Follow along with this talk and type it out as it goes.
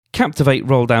Captivate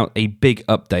rolled out a big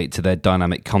update to their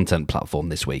dynamic content platform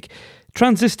this week.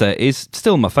 Transistor is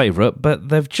still my favourite, but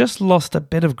they've just lost a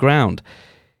bit of ground.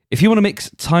 If you want to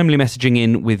mix timely messaging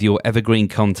in with your evergreen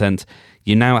content,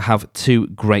 you now have two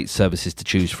great services to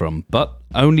choose from, but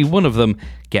only one of them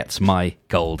gets my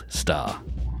gold star.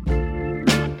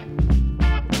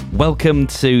 Welcome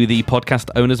to the Podcast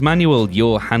Owner's Manual,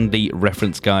 your handy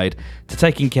reference guide to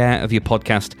taking care of your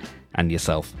podcast and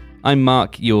yourself. I'm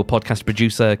Mark, your podcast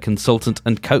producer, consultant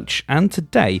and coach, and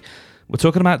today we're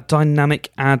talking about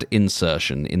dynamic ad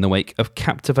insertion in the wake of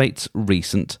Captivate's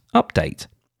recent update.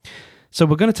 So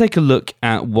we're going to take a look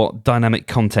at what dynamic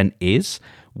content is,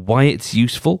 why it's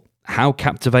useful, how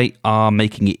Captivate are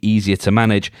making it easier to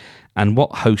manage, and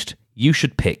what host you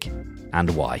should pick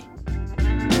and why.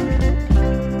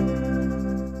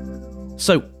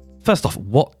 So, first off,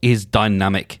 what is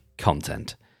dynamic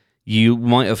content? You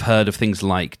might have heard of things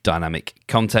like dynamic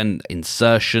content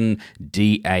insertion,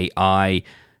 DAI.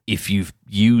 If you've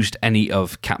used any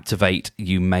of Captivate,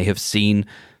 you may have seen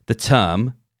the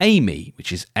term AMIE,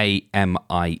 which is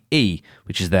AMIE,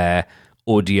 which is their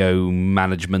audio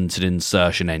management and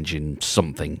insertion engine,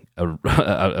 something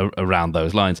around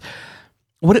those lines.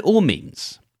 What it all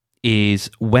means is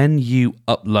when you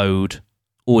upload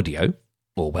audio,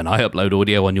 or when I upload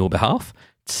audio on your behalf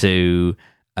to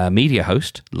a media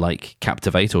host like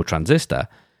Captivate or Transistor,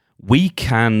 we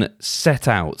can set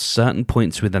out certain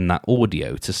points within that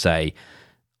audio to say,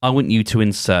 I want you to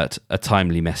insert a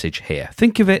timely message here.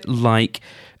 Think of it like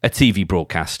a TV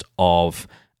broadcast of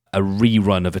a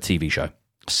rerun of a TV show.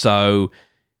 So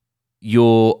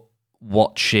you're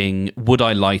watching Would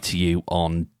I Lie to You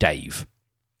on Dave.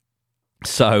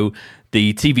 So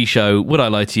the TV show Would I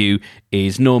Lie to You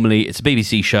is normally, it's a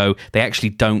BBC show. They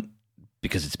actually don't,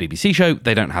 because it's a BBC show,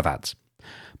 they don't have ads.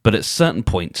 But at certain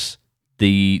points,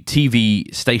 the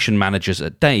TV station managers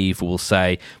at Dave will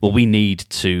say, well, we need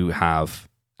to have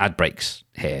ad breaks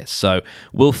here. So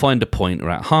we'll find a point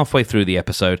around halfway through the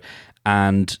episode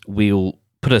and we'll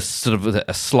put a sort of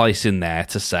a slice in there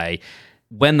to say,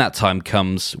 when that time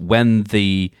comes, when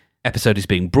the episode is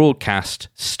being broadcast,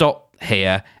 stop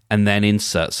here and then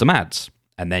insert some ads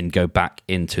and then go back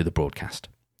into the broadcast.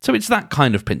 So it's that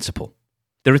kind of principle.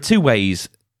 There are two ways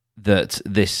that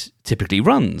this typically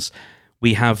runs.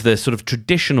 We have the sort of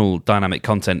traditional dynamic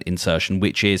content insertion,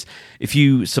 which is if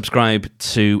you subscribe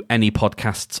to any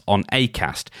podcasts on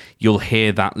Acast, you'll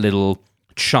hear that little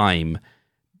chime,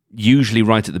 usually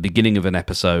right at the beginning of an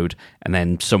episode and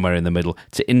then somewhere in the middle,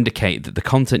 to indicate that the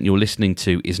content you're listening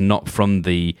to is not from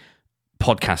the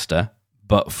podcaster,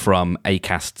 but from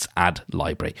Acast's ad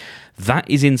library. That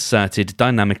is inserted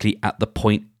dynamically at the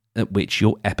point at which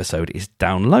your episode is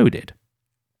downloaded.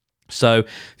 So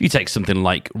if you take something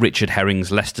like Richard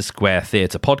Herring's Leicester Square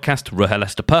Theatre podcast,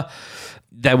 Leicester Puh,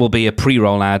 there will be a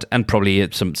pre-roll ad and probably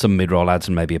some mid-roll ads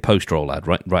and maybe a post-roll ad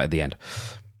right at the end.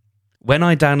 When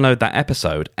I download that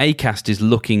episode, Acast is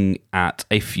looking at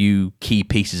a few key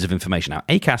pieces of information. Now,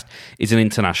 Acast is an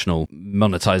international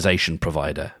monetization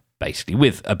provider, basically,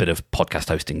 with a bit of podcast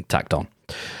hosting tacked on.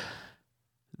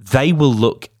 They will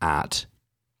look at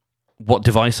what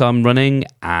device I'm running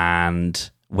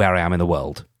and where I am in the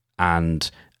world,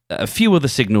 and a few other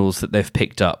signals that they've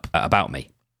picked up about me.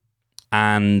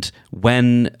 And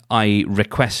when I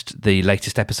request the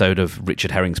latest episode of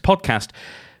Richard Herring's podcast,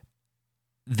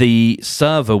 the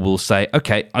server will say,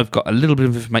 okay, I've got a little bit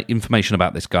of information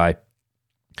about this guy,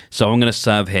 so I'm going to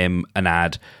serve him an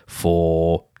ad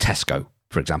for Tesco,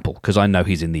 for example, because I know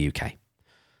he's in the UK.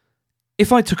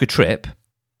 If I took a trip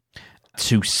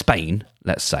to Spain,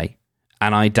 let's say,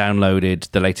 and I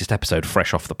downloaded the latest episode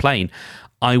fresh off the plane,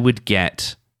 I would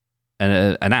get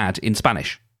an ad in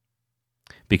Spanish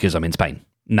because I'm in Spain.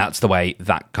 And that's the way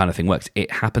that kind of thing works. It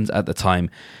happens at the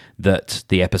time that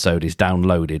the episode is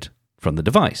downloaded from the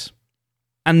device.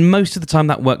 And most of the time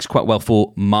that works quite well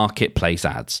for marketplace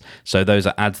ads. So those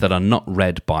are ads that are not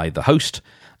read by the host.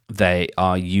 They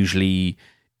are usually,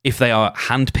 if they are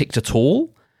handpicked at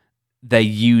all, they're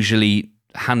usually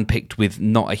handpicked with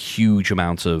not a huge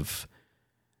amount of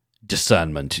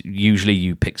discernment. Usually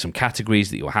you pick some categories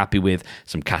that you're happy with,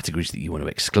 some categories that you want to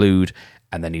exclude,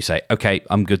 and then you say, okay,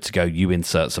 I'm good to go. You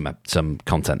insert some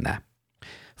content there.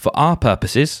 For our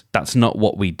purposes, that's not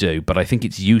what we do, but I think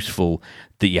it's useful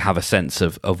that you have a sense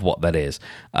of what that is,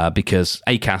 because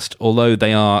Acast, although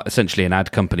they are essentially an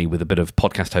ad company with a bit of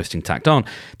podcast hosting tacked on,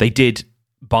 they did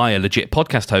buy a legit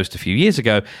podcast host a few years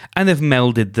ago, and they've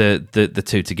melded the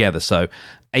two together. So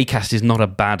Acast is not a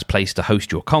bad place to host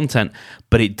your content,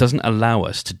 but it doesn't allow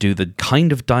us to do the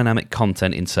kind of dynamic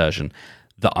content insertion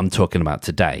that I'm talking about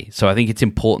today. So I think it's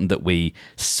important that we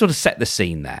sort of set the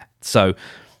scene there. So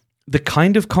The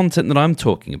kind of content that I'm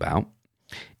talking about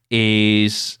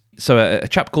is... So a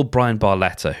chap called Brian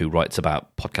Barletta, who writes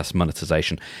about podcast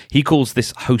monetization, he calls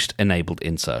this host-enabled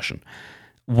insertion.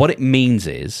 What it means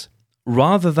is,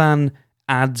 rather than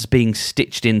ads being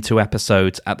stitched into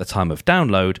episodes at the time of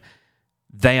download,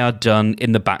 they are done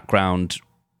in the background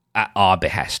at our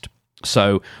behest.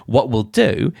 So what we'll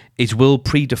do is we'll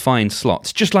predefine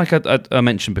slots, just like I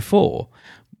mentioned before.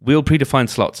 We'll predefine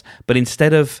slots, but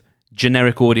instead of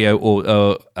generic audio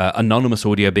or anonymous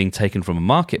audio being taken from a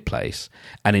marketplace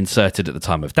and inserted at the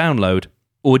time of download,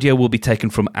 audio will be taken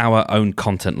from our own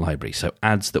content library, so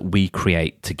ads that we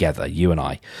create together, you and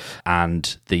I.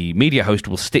 And the media host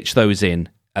will stitch those in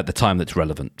at the time that's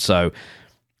relevant. So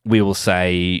we will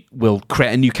say, we'll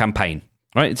create a new campaign,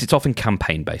 right? It's often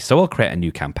campaign-based. So I'll create a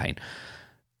new campaign.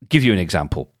 Give you an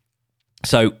example.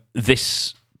 So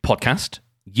this podcast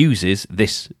uses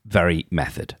this very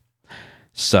method.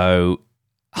 So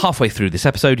halfway through this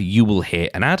episode, you will hear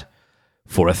an ad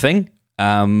for a thing.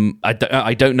 I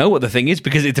don't know what the thing is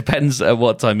because it depends at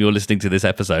what time you're listening to this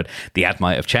episode. The ad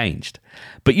might have changed.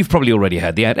 But you've probably already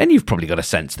heard the ad, and you've probably got a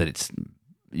sense that it's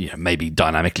maybe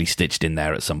dynamically stitched in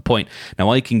there at some point. Now,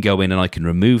 I can go in and I can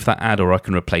remove that ad or I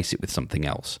can replace it with something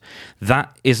else.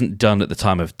 That isn't done at the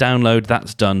time of download.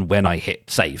 That's done when I hit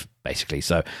save, basically.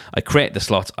 So I create the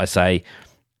slot. I say...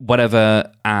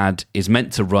 whatever ad is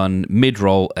meant to run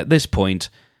mid-roll at this point,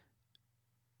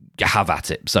 have at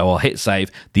it. So I'll hit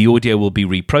save. The audio will be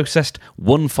reprocessed.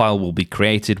 One file will be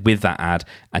created with that ad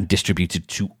and distributed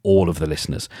to all of the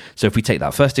listeners. So if we take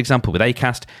that first example with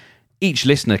Acast, each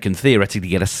listener can theoretically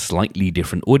get a slightly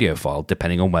different audio file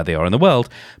depending on where they are in the world.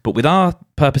 But with our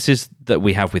purposes that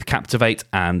we have with Captivate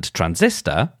and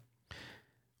Transistor,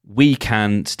 we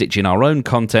can stitch in our own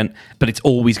content, but it's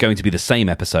always going to be the same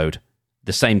episode,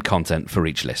 the same content for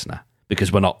each listener,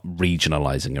 because we're not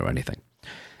regionalizing or anything.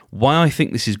 Why I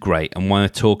think this is great and why I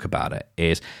talk about it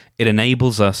is it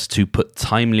enables us to put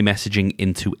timely messaging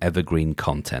into evergreen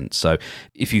content. So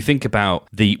if you think about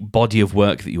the body of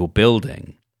work that you're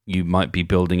building, you might be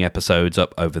building episodes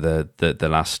up over the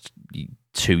last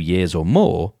 2 years or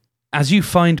more. As you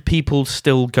find people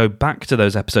still go back to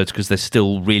those episodes because they're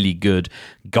still really good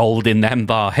gold in them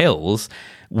bar hills,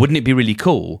 wouldn't it be really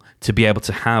cool to be able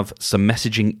to have some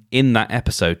messaging in that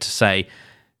episode to say,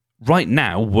 right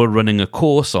now we're running a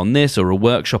course on this or a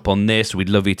workshop on this, we'd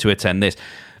love you to attend this,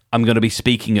 I'm going to be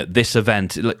speaking at this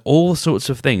event, like all sorts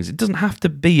of things. It doesn't have to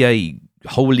be a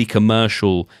wholly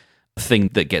commercial thing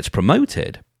that gets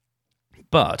promoted,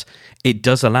 but it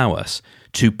does allow us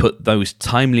to put those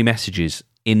timely messages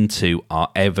into our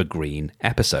evergreen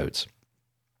episodes.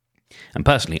 And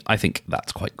personally, I think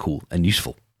that's quite cool and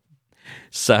useful.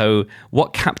 So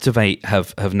what Captivate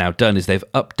have now done is they've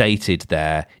updated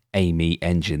their AMI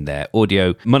engine, their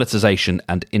audio monetization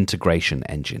and integration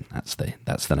engine. That's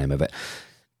the name of it.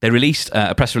 They released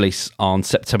a press release on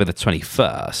September the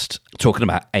 21st talking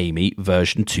about AMI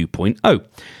version 2.0,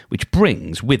 which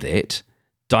brings with it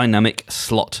dynamic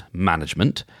slot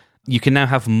management. You can now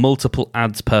have multiple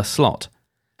ads per slot.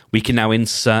 We can now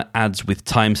insert ads with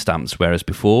timestamps, whereas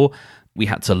before we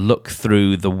had to look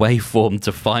through the waveform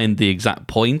to find the exact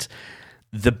point.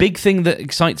 The big thing that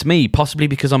excites me, possibly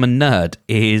because I'm a nerd,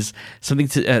 is something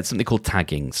called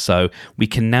tagging. So we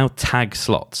can now tag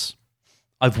slots.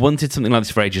 I've wanted something like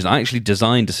this for ages. I actually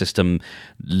designed a system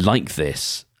like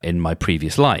this in my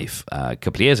previous life a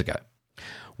couple of years ago.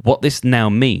 What this now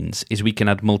means is we can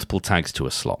add multiple tags to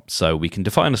a slot. So we can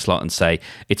define a slot and say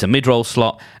it's a mid-roll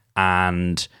slot,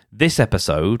 and this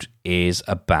episode is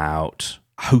about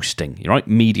hosting, right?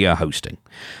 Media hosting.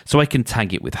 So I can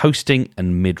tag it with hosting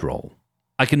and mid-roll.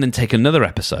 I can then take another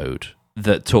episode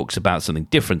that talks about something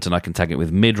different and I can tag it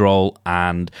with mid-roll.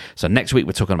 And so next week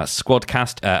we're talking about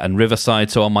Squadcast and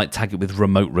Riverside, so I might tag it with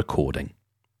remote recording.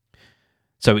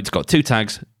 So it's got 2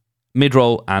 tags,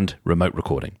 mid-roll and remote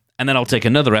recording. And then I'll take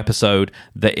another episode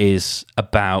that is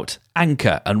about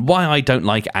Anchor and why I don't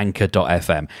like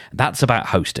Anchor.fm. That's about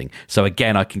hosting. So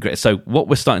again, I can create. So what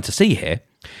we're starting to see here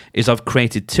is I've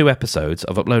created 2 episodes.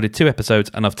 I've uploaded 2 episodes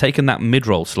and I've taken that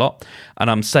mid-roll slot and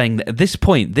I'm saying that at this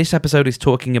point, this episode is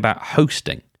talking about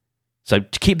hosting. So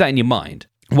to keep that in your mind,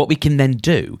 what we can then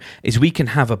do is we can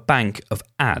have a bank of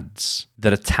ads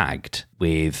that are tagged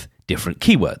with different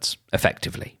keywords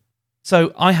effectively.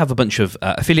 So I have a bunch of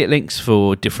affiliate links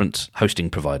for different hosting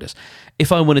providers.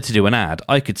 If I wanted to do an ad,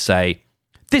 I could say,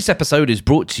 this episode is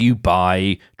brought to you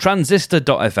by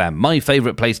Transistor.fm, my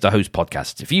favorite place to host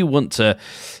podcasts. If you want to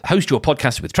host your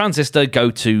podcast with Transistor,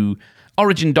 go to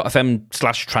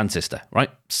origin.fm/transistor, right?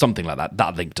 Something like that.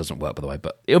 That link doesn't work, by the way,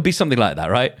 but it'll be something like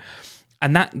that, right?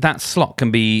 And that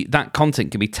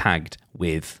content can be tagged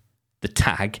with the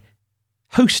tag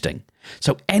hosting.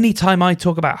 So anytime I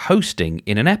talk about hosting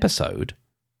in an episode,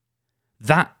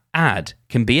 that ad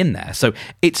can be in there. So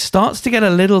it starts to get a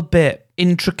little bit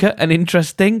intricate and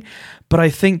interesting, but I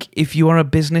think if you run a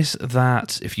business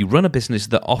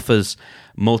that offers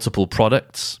multiple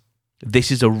products,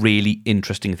 this is a really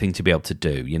interesting thing to be able to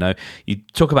do. You know, you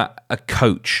talk about a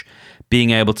coach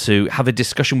being able to have a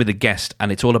discussion with a guest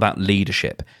and it's all about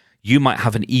leadership. You might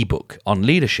have an ebook on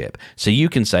leadership. So you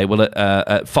can say, well,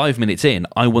 at 5 minutes in,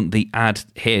 I want the ad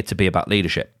here to be about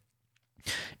leadership.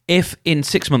 If in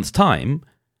 6 months' time,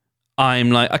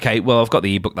 I'm like, okay, well, I've got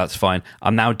the ebook, that's fine.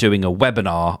 I'm now doing a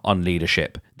webinar on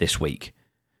leadership this week.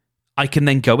 I can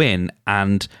then go in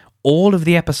and all of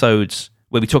the episodes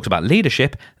where we talked about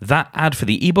leadership, that ad for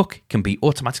the ebook can be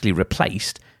automatically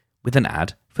replaced with an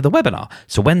ad for the webinar.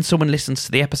 So when someone listens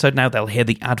to the episode now, they'll hear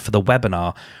the ad for the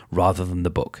webinar rather than the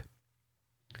book.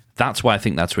 That's why I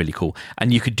think that's really cool.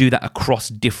 And you could do that across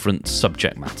different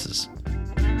subject matters.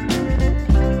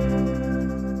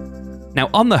 Now,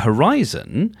 on the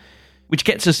horizon, which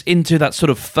gets us into that sort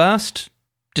of first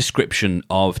description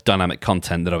of dynamic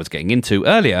content that I was getting into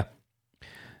earlier,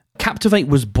 Captivate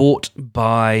was bought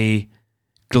by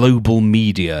Global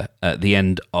Media at the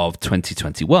end of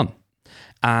 2021.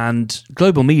 And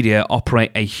Global Media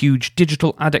operate a huge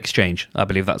digital ad exchange. I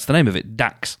believe that's the name of it,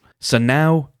 DAX. So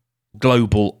now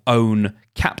Global own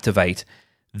Captivate.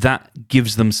 That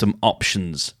gives them some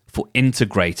options for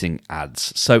integrating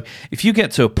ads. So if you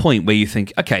get to a point where you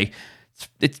think, okay,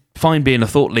 it's fine being a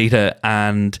thought leader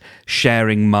and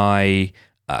sharing my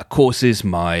courses,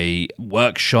 my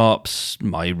workshops,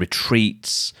 my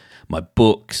retreats, my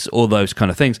books, all those kind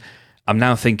of things. I'm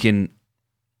now thinking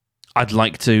I'd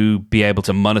like to be able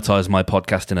to monetize my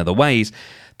podcast in other ways.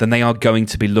 Then they are going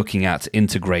to be looking at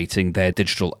integrating their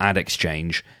digital ad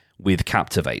exchange with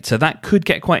Captivate. So that could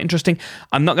get quite interesting.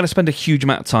 I'm not going to spend a huge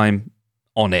amount of time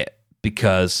on it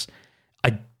because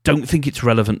I don't think it's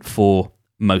relevant for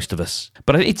most of us.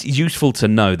 But it's useful to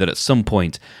know that at some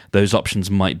point those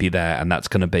options might be there, and that's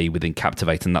going to be within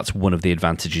Captivate, and that's one of the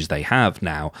advantages they have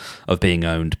now of being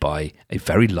owned by a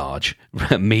very large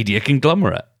media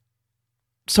conglomerate.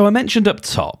 So I mentioned up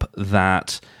top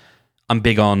that I'm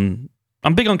big on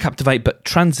Captivate, but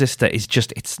Transistor is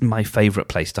it's my favorite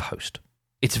place to host.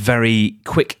 It's very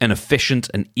quick and efficient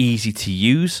and easy to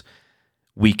use.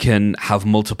 We can have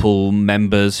multiple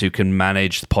members who can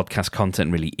manage the podcast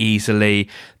content really easily.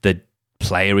 The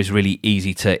player is really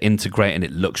easy to integrate and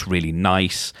it looks really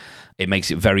nice. It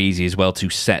makes it very easy as well to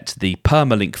set the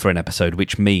permalink for an episode,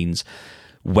 which means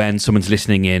when someone's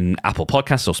listening in Apple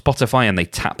Podcasts or Spotify and they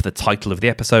tap the title of the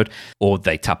episode or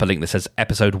they tap a link that says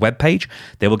episode webpage,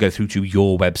 they will go through to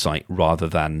your website rather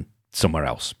than somewhere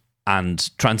else. And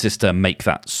Transistor make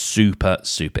that super,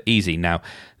 super easy. Now,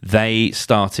 they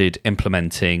started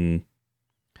implementing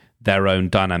their own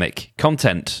dynamic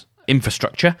content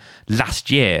infrastructure last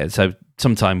year. So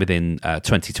sometime within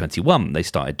 2021, they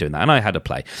started doing that. And I had a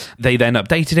play. They then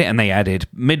updated it and they added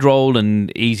mid-roll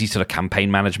and easy sort of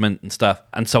campaign management and stuff.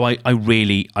 And so I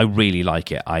really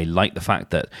like it. I like the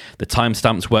fact that the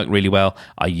timestamps work really well.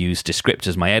 I use Descript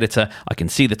as my editor. I can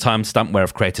see the timestamp where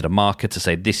I've created a marker to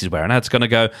say this is where an ad's going to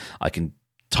go. I can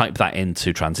type that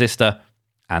into Transistor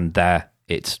and there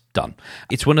it's done.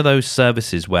 It's one of those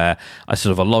services where I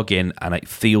sort of log in and it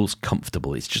feels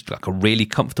comfortable. It's just like a really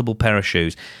comfortable pair of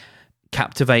shoes.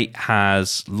 Captivate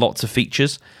has lots of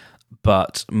features,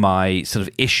 but my sort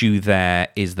of issue there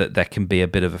is that there can be a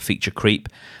bit of a feature creep.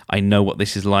 I know what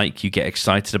this is like. You get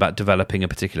excited about developing a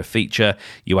particular feature,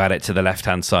 you add it to the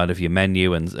left-hand side of your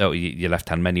menu and your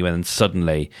left-hand menu, and then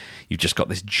suddenly you've just got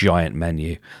this giant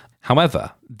menu.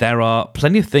 However, there are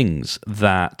plenty of things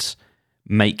that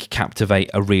make Captivate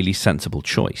a really sensible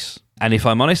choice. And if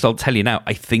I'm honest, I'll tell you now,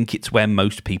 I think it's where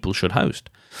most people should host.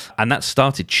 And that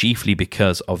started chiefly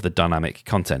because of the dynamic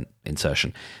content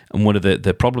insertion. And one of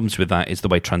the problems with that is the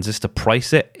way Transistor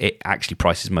price it. It actually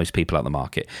prices most people out the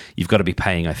market. You've got to be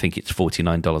paying, I think it's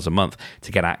 $49 a month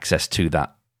to get access to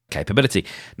that capability.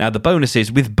 Now, the bonus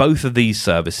is with both of these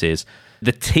services,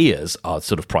 the tiers are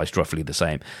sort of priced roughly the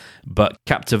same. But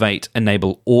Captivate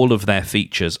enable all of their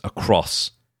features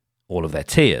across all of their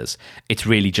tiers. It's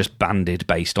really just banded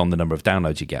based on the number of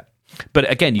downloads you get.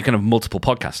 But again, you can have multiple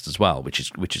podcasts as well, which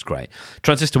is great.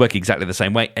 Transistor work exactly the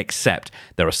same way, except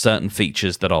there are certain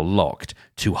features that are locked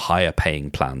to higher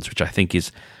paying plans, which I think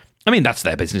is, I mean, that's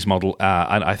their business model.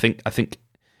 And I think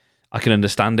I can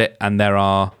understand it. And there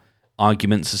are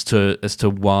arguments as to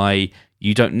why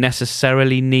you don't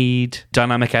necessarily need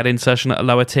dynamic ad insertion at a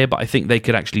lower tier, but I think they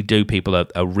could actually do people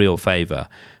a real favor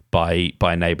by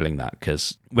enabling that.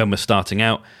 Because when we're starting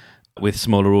out with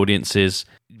smaller audiences,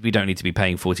 we don't need to be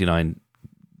paying $49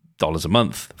 a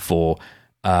month for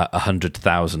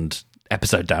 100,000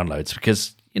 episode downloads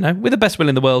because, with the best will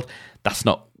in the world, that's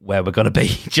not where we're going to be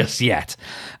just yet.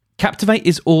 Captivate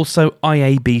is also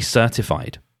IAB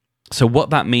certified. So what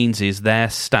that means is their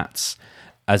stats,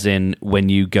 as in when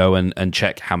you go and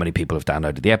check how many people have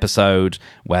downloaded the episode,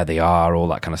 where they are, all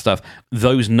that kind of stuff,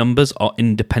 those numbers are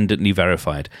independently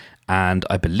verified. And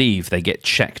I believe they get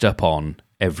checked up on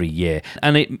every year.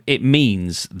 And it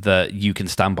means that you can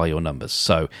stand by your numbers.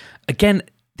 So again,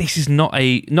 this is not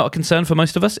a concern for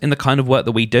most of us in the kind of work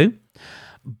that we do.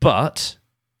 But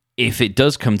if it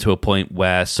does come to a point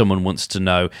where someone wants to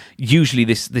know, usually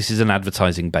this is an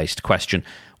advertising-based question,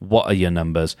 what are your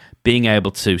numbers? Being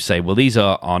able to say, well, these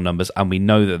are our numbers, and we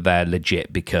know that they're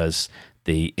legit because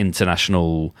the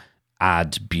International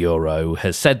Ad Bureau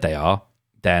has said they are,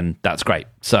 then that's great.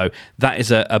 So that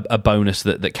is a bonus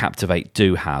that Captivate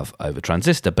do have over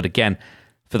Transistor. But again,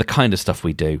 for the kind of stuff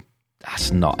we do,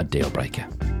 that's not a deal breaker.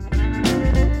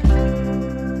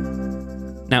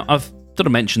 Now, I've sort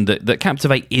of mentioned that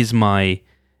Captivate is my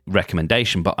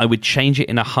recommendation, but I would change it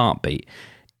in a heartbeat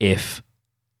if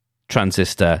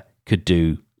Transistor could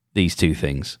do these two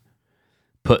things.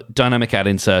 Put dynamic ad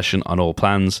insertion on all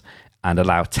plans and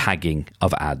allow tagging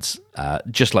of ads,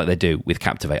 just like they do with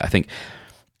Captivate. I think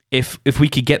if we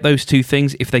could get those two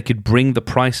things, if they could bring the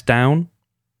price down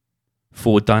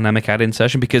for dynamic ad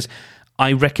insertion, because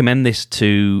I recommend this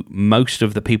to most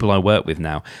of the people I work with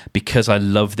now because I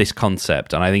love this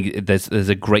concept, and I think there's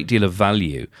a great deal of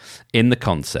value in the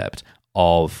concept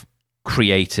of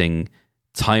creating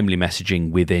timely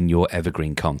messaging within your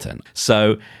evergreen content.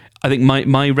 So I think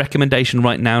my recommendation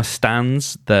right now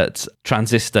stands that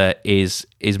Transistor is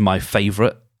my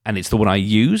favorite, and it's the one I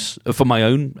use for my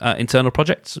own internal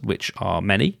projects, which are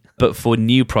many. But for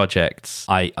new projects,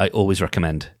 I always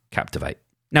recommend Captivate.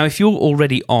 Now, if you're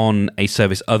already on a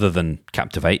service other than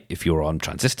Captivate, if you're on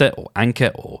Transistor or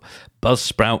Anchor or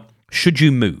Buzzsprout, should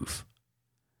you move?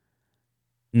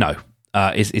 No,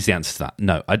 is the answer to that.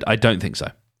 No, I don't think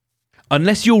so.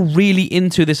 Unless you're really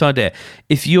into this idea.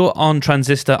 If you're on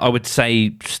Transistor, I would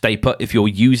say stay put. If you're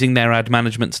using their ad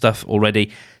management stuff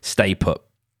already, stay put.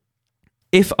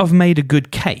 If I've made a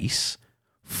good case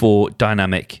for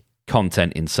dynamic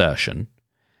content insertion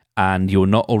and you're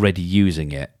not already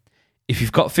using it, if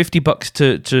you've got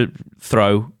 $50 to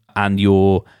throw and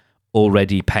you're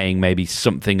already paying maybe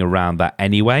something around that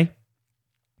anyway,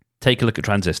 take a look at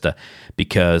Transistor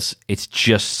because it's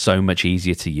just so much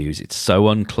easier to use. It's so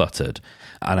uncluttered,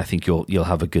 and I think you'll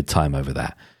have a good time over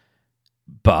there.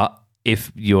 But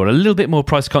if you're a little bit more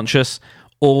price conscious,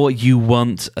 or you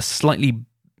want a slightly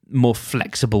more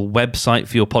flexible website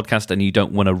for your podcast and you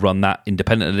don't want to run that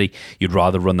independently, you'd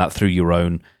rather run that through your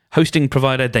own hosting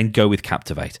provider, then go with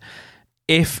Captivate.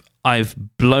 If I've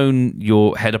blown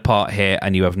your head apart here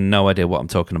and you have no idea what I'm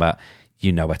talking about,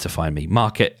 you know where to find me.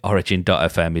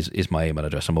 mark@origin.fm is my email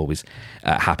address. I'm always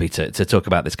happy to talk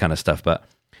about this kind of stuff. But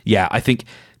yeah, I think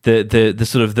the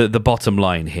sort of the bottom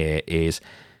line here is,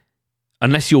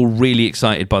 unless you're really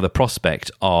excited by the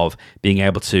prospect of being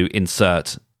able to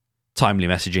insert timely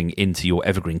messaging into your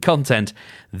evergreen content,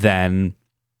 then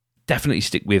definitely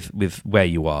stick with where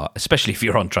you are, especially if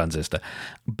you're on Transistor.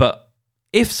 But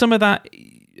if some of that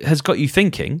has got you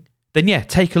thinking, then yeah,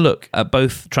 take a look at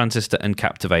both Transistor and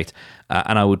Captivate.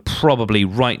 And I would probably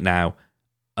right now,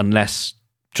 unless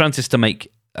Transistor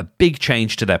make a big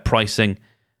change to their pricing,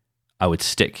 I would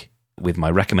stick with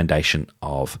my recommendation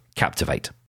of Captivate.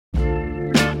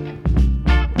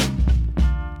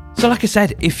 So like I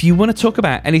said, if you want to talk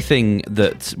about anything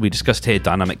that we discussed here,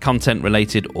 dynamic content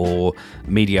related or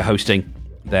media hosting,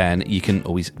 then you can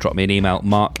always drop me an email,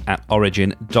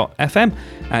 mark@origin.fm,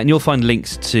 and you'll find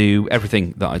links to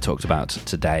everything that I talked about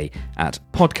today at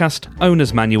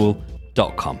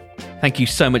podcastownersmanual.com. Thank you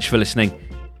so much for listening.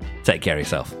 Take care of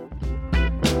yourself.